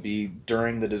would be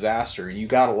during the disaster. You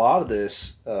got a lot of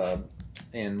this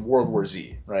in World War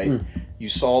Z, right? You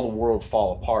saw the world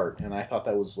fall apart, and I thought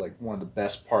that was like one of the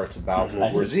best parts about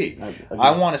World War Z.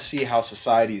 I want to see how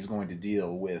society is going to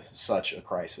deal with such a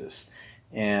crisis.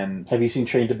 And have you seen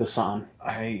Train to Busan?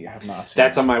 I have not seen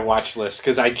That's on my watch list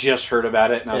because I just heard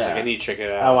about it and I was like, I need to check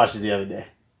it out. I watched it the other day.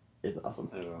 It's awesome.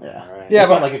 Yeah, right. Yeah,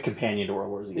 but like a companion to World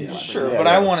War Z. Sure, but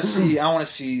I want to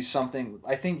see something.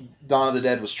 I think Dawn of the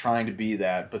Dead was trying to be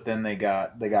that, but then they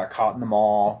got caught in the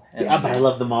mall. But I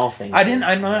love the mall thing. I didn't.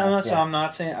 I'm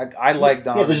not saying I like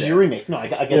Dawn. Yeah, of the this Dead. is your remake. No, I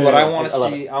get it. But I want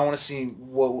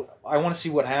to see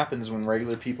what happens when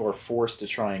regular people are forced to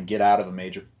try and get out of a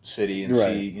major city and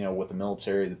see what the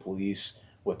military, the police,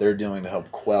 what they're doing to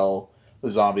help quell the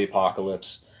zombie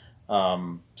apocalypse.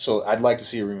 So I'd like to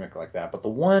see a remake like that. But the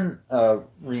one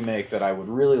remake that I would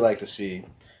really like to see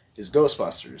is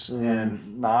Ghostbusters,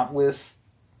 and not with,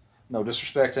 no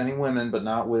disrespect to any women, but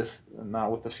not with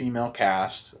the female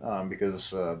cast,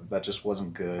 because that just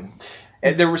wasn't good.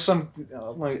 And there were some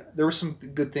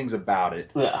good things about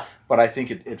it, but I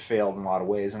think it failed in a lot of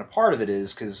ways. And a part of it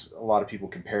is because a lot of people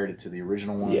compared it to the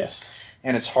original one. Yes,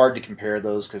 and it's hard to compare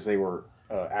those because they were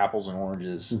apples and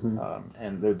oranges,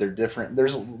 and they're different. There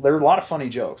are a lot of funny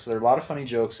jokes. There are a lot of funny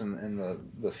jokes in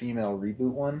the female reboot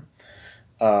one,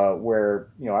 where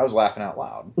I was laughing out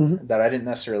loud that I didn't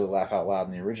necessarily laugh out loud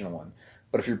in the original one.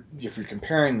 But if you're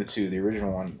comparing the two, the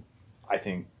original one, I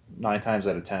think 9 times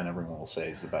out of 10 everyone will say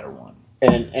is the better one.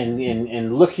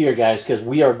 And look here, guys, because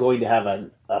we are going to have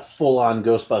a full on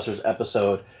Ghostbusters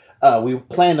episode. We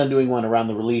planned on doing one around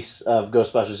the release of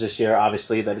Ghostbusters this year.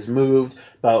 Obviously, that has moved.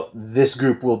 But this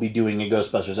group will be doing a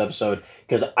Ghostbusters episode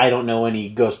because I don't know any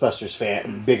bigger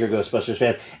Ghostbusters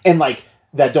fans, and like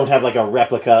that don't have like a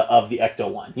replica of the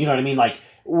Ecto one. You know what I mean? Like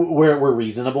we're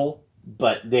reasonable,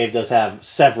 but Dave does have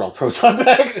several proton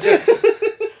packs.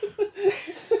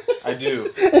 I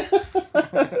do.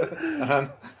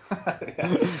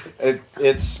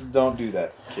 It's don't do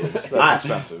that, kids. That's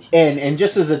expensive. And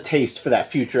just as a taste for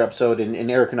that future episode,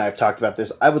 and Eric and I have talked about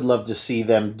this, I would love to see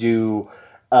them do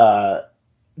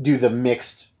the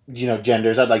mixed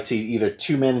genders. I'd like to see either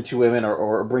 2 men and 2 women,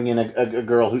 or bring in a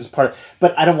girl who's part of.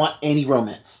 But I don't want any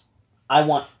romance. I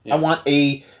want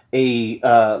a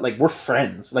like we're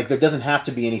friends. Like there doesn't have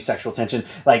to be any sexual tension.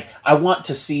 Like I want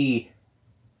to see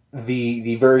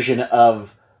the version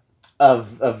of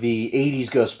the 80s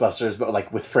Ghostbusters, but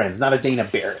like with friends, not a Dana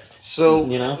Barrett.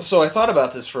 So so I thought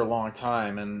about this for a long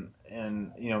time, and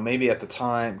maybe at the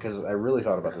time, because I really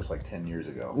thought about this like 10 years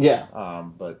ago. Yeah.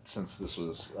 But since this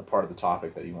was a part of the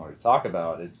topic that you wanted to talk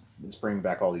about, it's bringing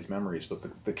back all these memories.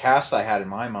 But the cast I had in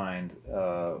my mind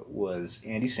was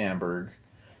Andy Samberg,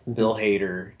 Bill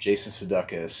Hader, Jason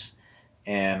Sudeikis,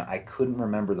 and I couldn't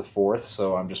remember the fourth,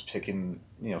 so I'm just picking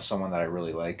someone that I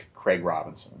really like, Craig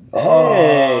Robinson. If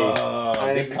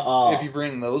you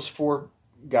bring those 4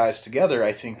 guys together,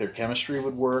 I think their chemistry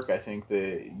would work. I think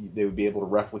they would be able to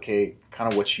replicate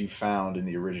kind of what you found in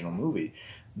the original movie.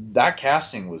 That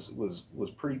casting was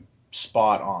pretty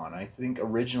spot on. I think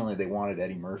originally they wanted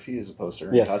Eddie Murphy as opposed to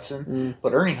Ernie Hudson,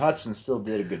 but Ernie Hudson still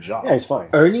did a good job. Yeah, he's fine.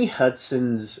 Ernie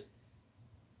Hudson's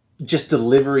just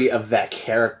delivery of that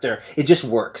character, it just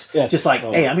works. Yes. Just like,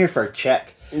 hey, I'm here for a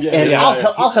check.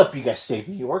 I'll help you guys save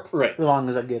New York, right? As long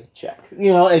as I get a check,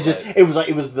 it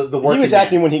was the work. He was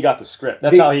acting when he got the script.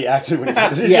 That's how he acted when he got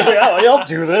the script. He's just like, oh, I'll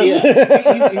do this.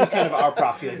 Yeah. he was kind of our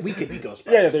proxy. Like we could be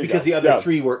Ghostbusters because the other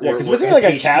 3 were. Yeah, because wasn't he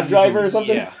like a cab driver or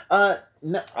something? Yeah.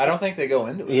 No, I don't think they go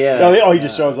into it. Yeah. No, he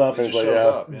just shows up and shows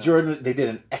up. Yeah. Jordan, they did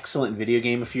an excellent video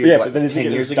game a few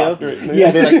 10 years ago.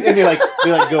 Yeah, they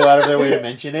go out of their way to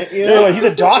mention it. Yeah, he's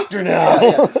a doctor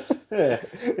now. Yeah.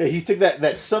 He took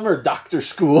that summer doctor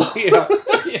school. Yeah.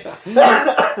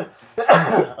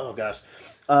 Oh gosh.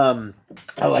 I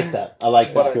like that. I like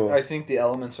that. But cool. I think the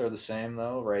elements are the same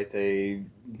though, right?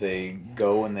 They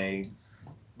go and they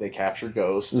capture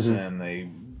ghosts and they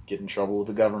get in trouble with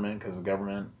the government because the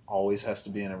government always has to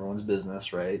be in everyone's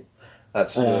business, right?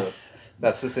 That's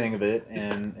the thing of it,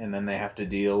 and then they have to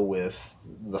deal with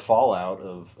the fallout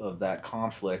of that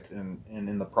conflict, and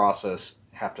in the process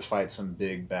have to fight some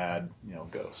big bad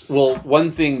ghosts. Well,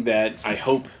 one thing that I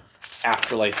hope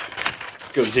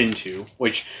Afterlife goes into,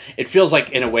 which it feels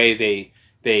like in a way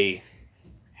they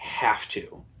have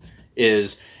to,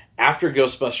 is after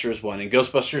Ghostbusters 1 and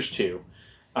Ghostbusters 2,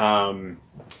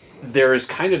 there is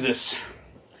kind of this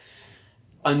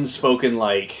unspoken,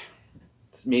 like,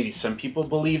 maybe some people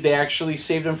believe they actually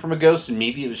saved him from a ghost, and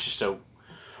maybe it was just a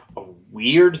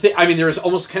weird thing. I mean, there was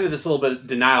almost kind of this little bit of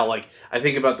denial. Like, I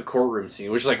think about the courtroom scene,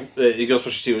 which is like in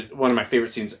Ghostbusters 2, one of my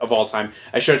favorite scenes of all time.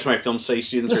 I showed it to my film study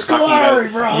students. The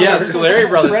Scolari Brothers! Yeah, Scolari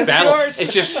Brothers French battle. Wars.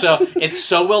 It's just it's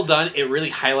so well done. It really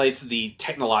highlights the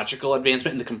technological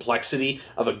advancement and the complexity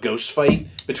of a ghost fight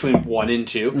between 1 and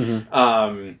 2.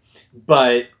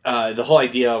 But the whole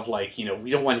idea of, like,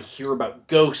 we don't want to hear about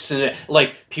ghosts, and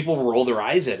like, people roll their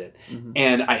eyes at it.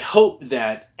 And I hope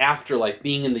that Afterlife,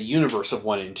 being in the universe of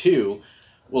 1 and 2,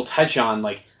 will touch on,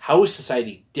 like, how is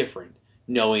society different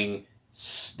knowing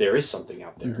there is something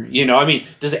out there. I mean,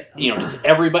 does it? Does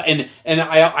everybody? And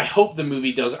I hope the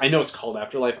movie does. I know it's called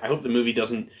Afterlife. I hope the movie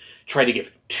doesn't try to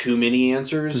give too many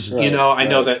answers. Right, I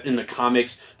know that in the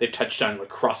comics they've touched on, like,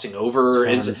 crossing over,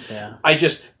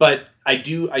 but I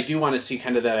do want to see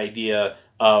kind of that idea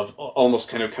of almost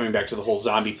kind of coming back to the whole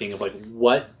zombie thing of, like,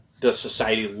 what does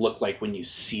society look like when you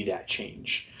see that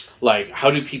change? Like, how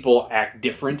do people act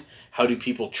different? How do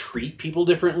people treat people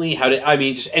differently?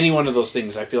 Just any one of those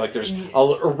things. I feel like there's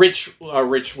a rich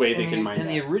way they can mind. In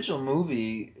the original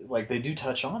movie, like, they do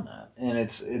touch on that, and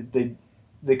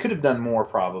they could have done more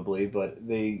probably, but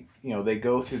they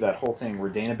go through that whole thing where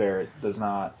Dana Barrett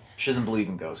she doesn't believe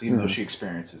in ghosts, even though she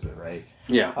experiences it, right?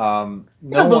 Yeah.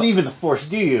 You don't believe in the Force,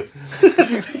 do you?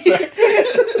 Sorry.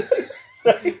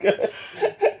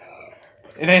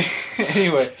 And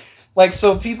anyway, like,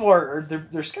 so people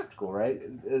they're skeptical, right?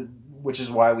 Which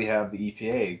is why we have the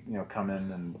EPA, come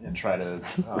in and try to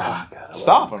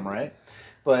stop them, right?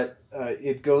 But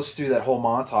it goes through that whole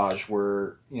montage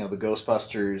where the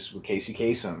Ghostbusters with Casey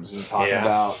Kasem's and talking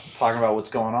about what's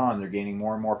going on. They're gaining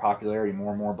more and more popularity,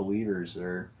 more and more believers.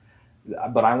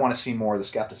 But I want to see more of the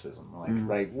skepticism.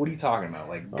 Like, what are you talking about?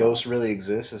 Like, ghosts really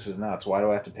exist? This is nuts. Why do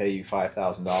I have to pay you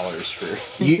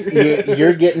 $5,000 for?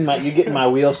 You're getting my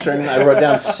wheels turning. I wrote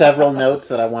down several notes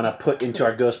that I want to put into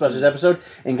our Ghostbusters episode.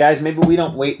 And guys, maybe we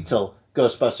don't wait till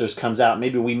Ghostbusters comes out.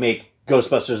 Maybe we make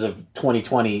Ghostbusters of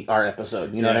 2020 our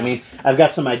episode. You know what I mean? I've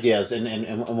got some ideas,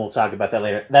 and we'll talk about that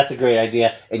later. That's a great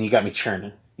idea, and you got me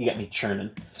churning. I'm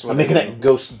making that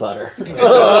ghost butter. I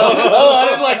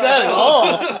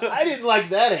didn't like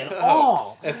that at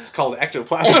all. It's called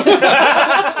ectoplasm.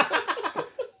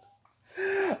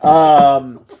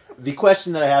 The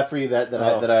question that I have for you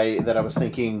that I was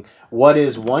thinking, what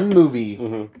is one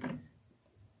movie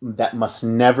that must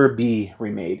never be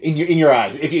remade in your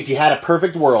eyes? If you had a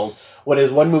perfect world, what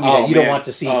is one movie that you don't want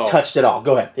to see touched at all?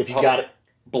 Go ahead, if you got it.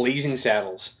 Blazing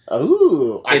Saddles.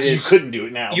 Oh, you couldn't do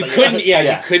it now. You couldn't.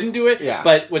 You couldn't do it. Yeah.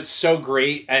 But what's so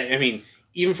great? I mean,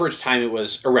 even for its time, it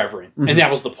was irreverent, and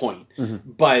that was the point.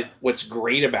 But what's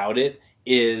great about it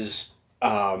is,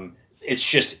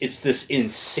 it's this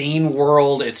insane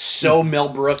world. It's so Mel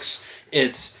Brooks.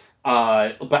 But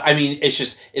I mean,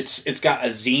 it's got a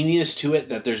zaniness to it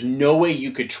that there's no way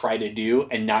you could try to do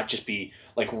and not just be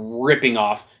like ripping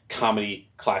off comedy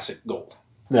classic gold.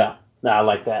 Yeah, no, I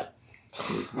like that.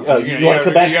 You want to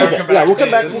come back? Yeah, we'll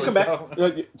come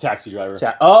back. Taxi Driver.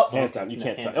 Hands down, you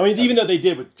can't. I mean, even though they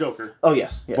did with Joker. Oh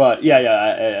yes. But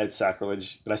it's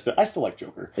sacrilege. But I still like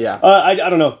Joker. Yeah. I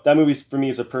don't know. That movie for me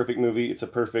is a perfect movie.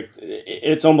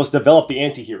 It's almost developed the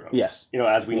anti-hero. Yes.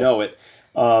 As we know it.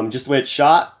 Just the way it's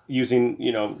shot, using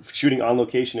shooting on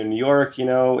location in New York.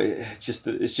 It's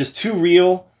just too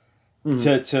real.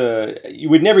 You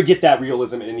would never get that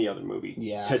realism in any other movie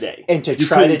today. And to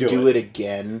try to do it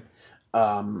again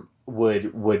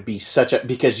would be such a,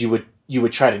 because you would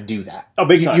try to do that. Oh,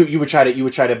 big time. You would try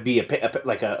to be a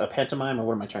pantomime, or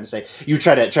what am I trying to say? You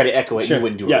try to echo it. Sure. You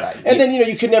wouldn't do it right. And then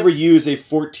you could never use a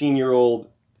 14-year-old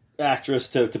actress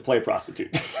to play a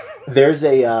prostitute. There's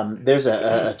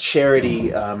a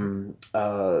charity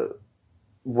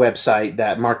website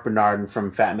that Mark Bernardin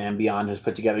from Fat Man Beyond has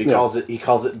put together. He calls it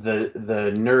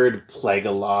the nerd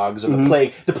plagueologues, or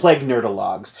the plague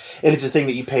nerdologues. And it's a thing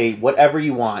that you pay whatever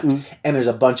you want, and there's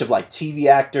a bunch of like TV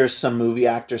actors, some movie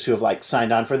actors who have like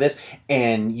signed on for this,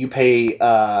 and you pay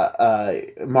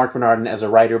Mark Bernardin as a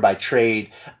writer by trade.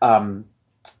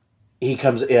 He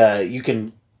comes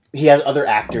he has other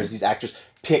actors, these actors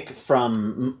pick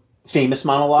from famous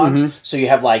monologues. So you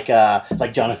have like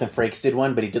Jonathan Frakes did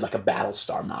one, but he did like a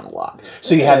Battlestar monologue.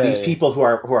 So you have these people who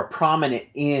are prominent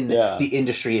in the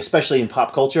industry, especially in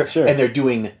pop culture, and they're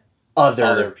doing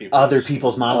other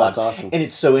people's monologues. Oh, that's awesome. And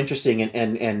it's so interesting.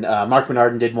 And Mark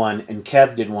Bernardin did one, and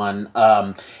Kev did one,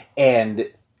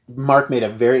 and Mark made a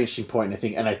very interesting point,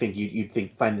 and I think you'd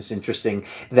find this interesting,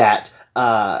 that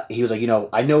he was like,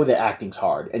 I know that acting's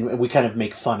hard, and we kind of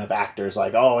make fun of actors,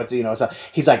 like, oh, it's,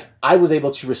 he's like, I was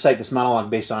able to recite this monologue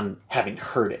based on having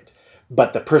heard it,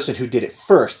 but the person who did it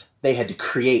first, they had to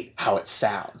create how it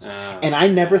sounds. And I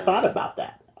never thought about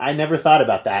that. And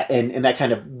that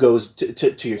kind of goes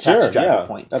to your taxi driver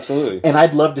point. Absolutely. And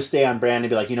I'd love to stay on brand and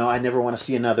be like, I never want to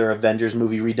see another Avengers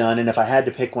movie redone. And if I had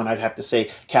to pick one, I'd have to say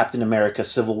Captain America: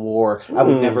 Civil War. I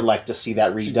would never like to see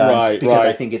that redone, because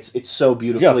I think it's so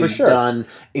beautifully done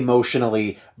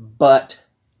emotionally. But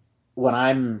when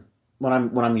I'm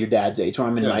your dad's age, when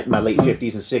I'm in my late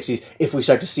 50s and 60s, if we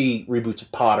start to see reboots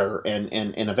of Potter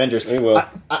and Avengers,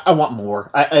 I want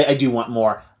more. I do want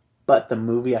more. But the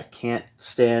movie I can't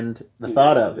stand the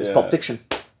thought of is Pulp Fiction.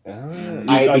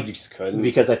 I just couldn't.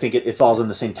 Because I think it falls in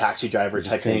the same Taxi Driver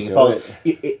type thing.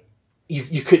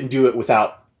 You couldn't do it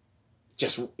without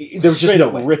there was just no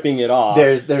way. Ripping it off.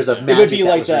 There's a magic. It would be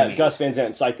like that Gus Van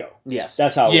Sant Psycho. Yes.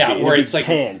 That's how it would be. Where it's like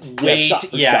panned.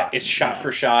 It's shot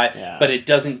for shot, but it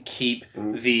doesn't keep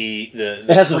the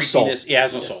it has no soul. It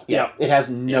has no soul. Yeah. It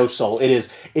has no soul. It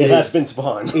has been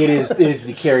Spawn. It is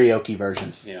the karaoke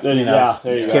version. There you go.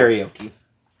 It's karaoke.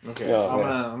 Okay, I'm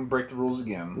gonna break the rules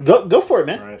again. Go for it,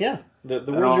 man. Right. Yeah, the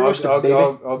rules are oyster, baby.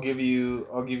 I'll give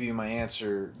you my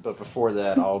answer, but before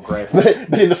that, I'll gripe.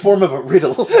 but in the form of a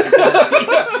riddle.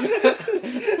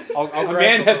 A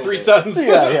man had 3 sons.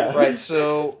 Yeah. Right.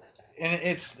 So, and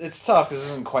it's tough because it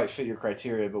doesn't quite fit your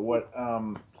criteria. But what?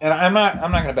 And I'm not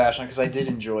gonna bash on it because I did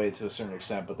enjoy it to a certain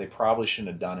extent, but they probably shouldn't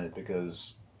have done it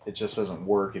because it just doesn't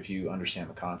work if you understand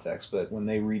the context. But when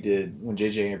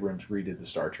J.J. Abrams redid the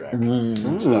Star Trek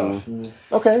stuff,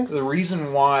 okay, the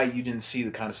reason why you didn't see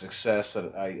the kind of success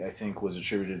that I think was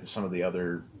attributed to some of the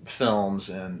other films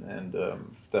and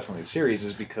definitely the series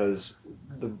is because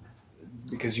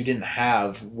you didn't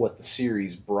have what the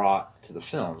series brought to the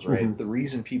films, right? The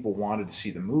reason people wanted to see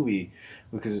the movies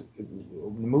was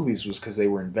because they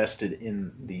were invested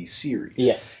in the series.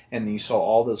 Yes. And you saw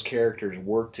all those characters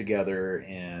work together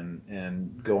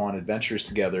and go on adventures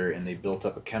together, and they built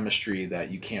up a chemistry that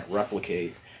you can't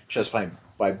replicate just by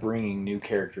bringing new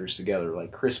characters together,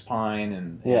 like Chris Pine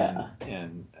and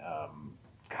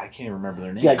I can't even remember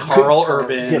their name. Yeah, Carl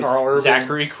Urban,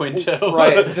 Zachary Quinto,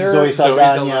 right? Zoe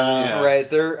Saldana. Right?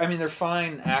 They're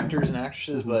fine actors and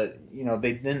actresses, but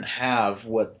they didn't have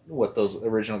what those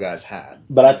original guys had.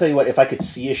 But I'll tell you what, if I could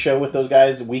see a show with those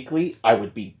guys weekly, I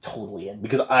would be totally in,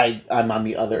 because I'm on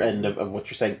the other end of what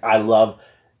you're saying.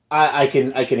 I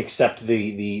can accept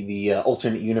the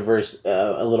alternate universe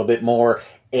a little bit more.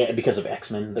 Because of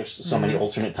X-Men, there's so many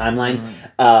alternate timelines.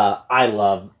 I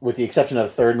love, with the exception of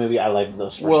the third movie, I like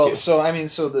those first two. For any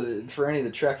of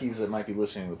the Trekkies that might be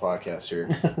listening to the podcast here,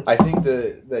 I think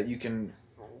that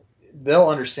they'll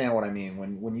understand what I mean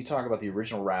when you talk about the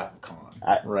original Wrath of Khan,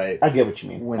 right? I get what you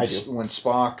mean. When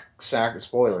Spock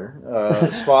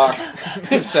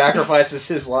sacrifices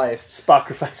his life.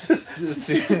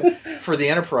 Spockrifices. For the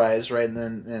Enterprise, right?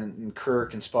 And then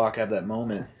Kirk and Spock have that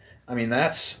moment. I mean,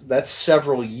 that's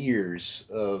several years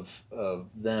of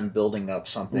them building up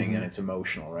something, and it's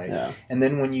emotional, right? Yeah. And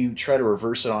then when you try to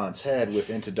reverse it on its head with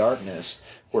Into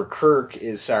Darkness, where Kirk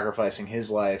is sacrificing his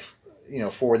life,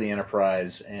 for the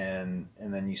Enterprise, and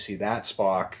then you see that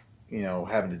Spock,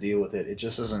 having to deal with it. It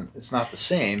just isn't. It's not the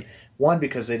same. One,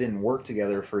 because they didn't work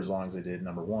together for as long as they did.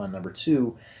 Number one. Number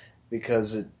two,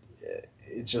 because it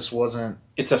just wasn't.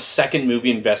 It's a second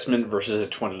movie investment versus a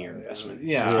 20-year investment.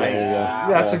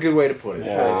 That's a good way to put it.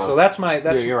 Yeah. Right? So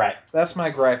you're right. That's my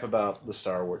gripe about the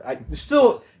Star Wars. I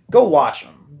still go watch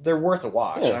them. They're worth a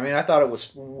watch. Yeah. I mean, I thought it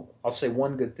was. I'll say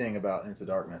one good thing about Into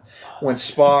Darkness when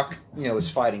Spock, is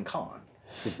fighting Khan,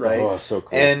 right? Oh, so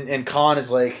cool. And Khan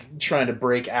is like trying to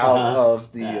break out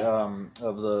of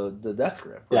the death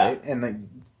grip, right? Yeah.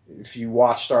 And if you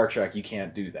watch Star Trek, you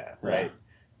can't do that, right?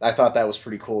 I thought that was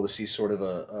pretty cool to see sort of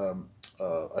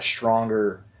a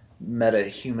stronger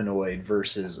meta-humanoid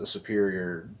versus a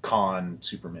superior Khan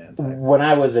Superman type. When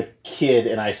I was a kid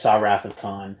and I saw Wrath of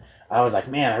Khan, I was like,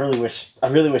 man, I really wish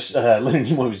Leonard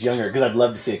Nimoy was younger, because I'd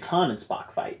love to see a Khan and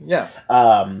Spock fight. Yeah.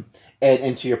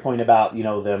 And to your point about, you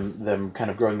know, them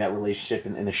kind of growing that relationship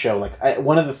in the show, like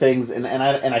one of the things, and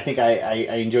I think I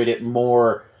enjoyed it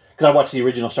more because I watched the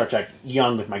original Star Trek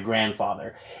young with my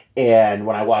grandfather, and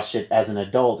when I watched it as an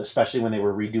adult, especially when they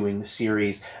were redoing the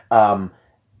series,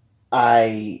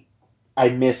 I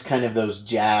miss kind of those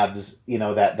jabs, you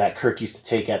know, that Kirk used to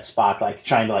take at Spock, like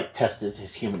trying to like test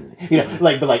his human, you know,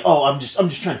 like oh, I'm just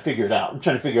trying to figure it out. I'm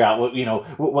trying to figure out what, you know,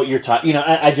 what you're talking. You know,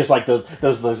 I just like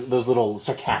those little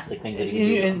sarcastic things that he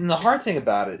would do. And the hard thing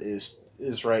about it is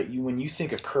right. When you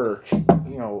think of Kirk,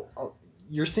 you know,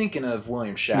 you're thinking of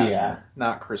William Shatner,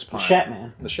 not Chris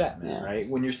Pine. The Shatman, right?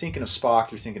 When you're thinking of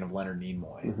Spock, you're thinking of Leonard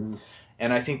Nimoy,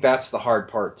 and I think that's the hard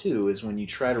part too. Is when you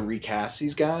try to recast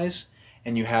these guys.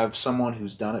 And you have someone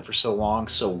who's done it for so long,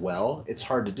 so well, it's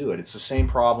hard to do it. It's the same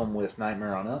problem with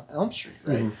Nightmare on Elm Street,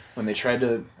 right? When they tried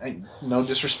to, no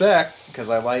disrespect,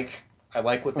 because I like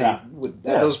what they.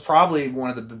 That was probably one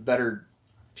of the better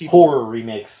people. Horror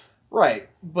remakes, right?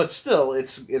 But still,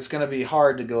 it's going to be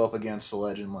hard to go up against a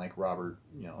legend like Robert,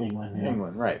 you know,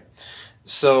 England, right?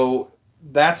 So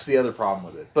that's the other problem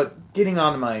with it. But getting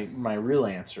on to my real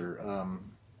answer,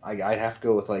 I'd have to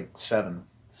go with like 7.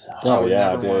 Oh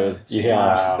yeah, dude.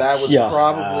 Yeah, that was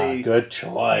probably good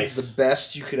choice. The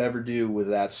best you could ever do with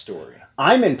that story.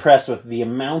 I'm impressed with the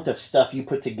amount of stuff you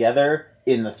put together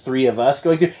in the three of us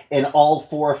going through, and all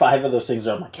 4 or 5 of those things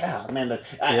are, I'm like, yeah, man.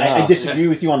 I disagree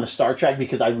with you on the Star Trek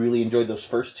because I really enjoyed those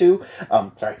first 2.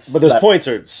 Sorry, but those points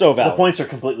are so valid. The points are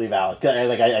completely valid.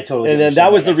 I totally. And then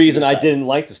that was the reason I didn't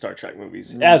like the Star Trek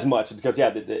movies as much, because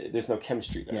there's no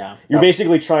chemistry there. Yeah, you're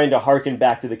basically trying to harken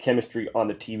back to the chemistry on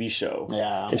the TV show.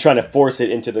 And trying to force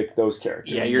it into those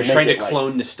characters. Yeah, you're trying to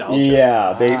clone nostalgia.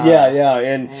 Yeah,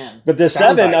 and but the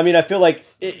 7, I mean, I feel like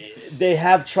they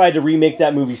have tried to remake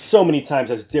that movie so many times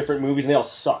as different movies, and they all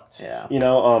sucked. Yeah, you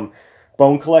know,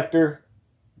 Bone Collector.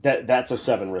 That's a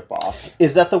 7 ripoff.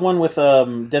 Is that the one with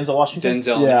Denzel Washington?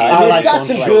 Yeah, I mean, it's got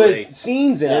some good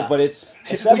scenes in it, but it's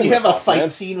when you have a fight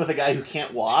scene with a guy who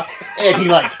can't walk, and he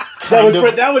like that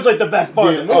was like the best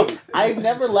part of the movie. I've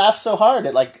never laughed so hard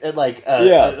at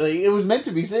it was meant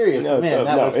to be serious. No, man,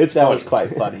 that was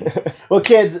quite funny. Well,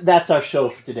 kids, that's our show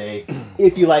for today.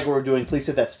 If you like what we're doing, please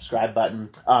hit that subscribe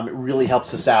button. It really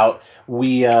helps us out.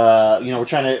 We've got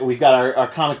our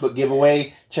comic book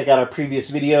giveaway. Check out our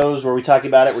previous videos where we talk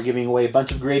about it. We're giving away a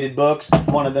bunch of graded books.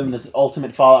 One of them is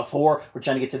Ultimate Fallout 4. We're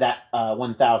trying to get to that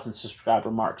 1,000 subscriber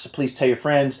mark. So please tell your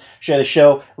friends, share the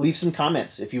show, leave some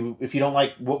comments. If you don't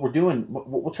like what we're doing,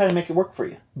 we'll try to make it work for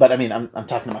you. But I mean, I'm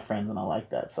talking to my friends and I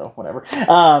like that, so whatever.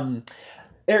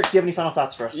 Eric, do you have any final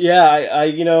thoughts for us? Yeah,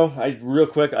 I real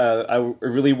quick, I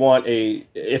really want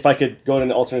if I could go in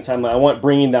an alternate timeline, I want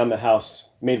Bringing Down the House,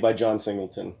 made by John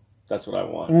Singleton. That's what I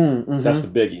want. That's the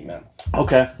biggie, man.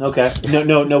 Okay. No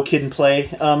Kid and Play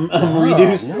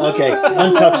redos. No, okay,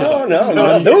 untouchable.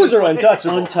 No, those are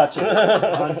untouchable.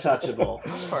 Untouchable.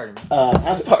 House Party.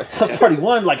 House Party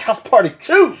 1, like House Party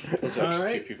 2. Those are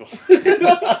 2 people.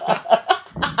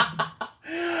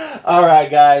 All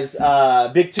right, guys.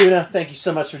 Big Tuna, thank you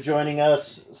so much for joining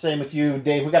us. Same with you,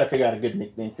 Dave. We got to figure out a good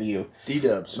nickname for you.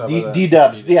 D-Dubs.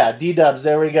 D-Dubs. Yeah, D-Dubs.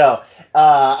 There we go.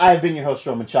 I have been your host,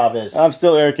 Roman Chavez. I'm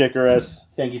still Erik Icarus.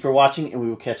 Thank you for watching, and we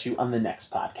will catch you on the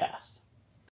next podcast.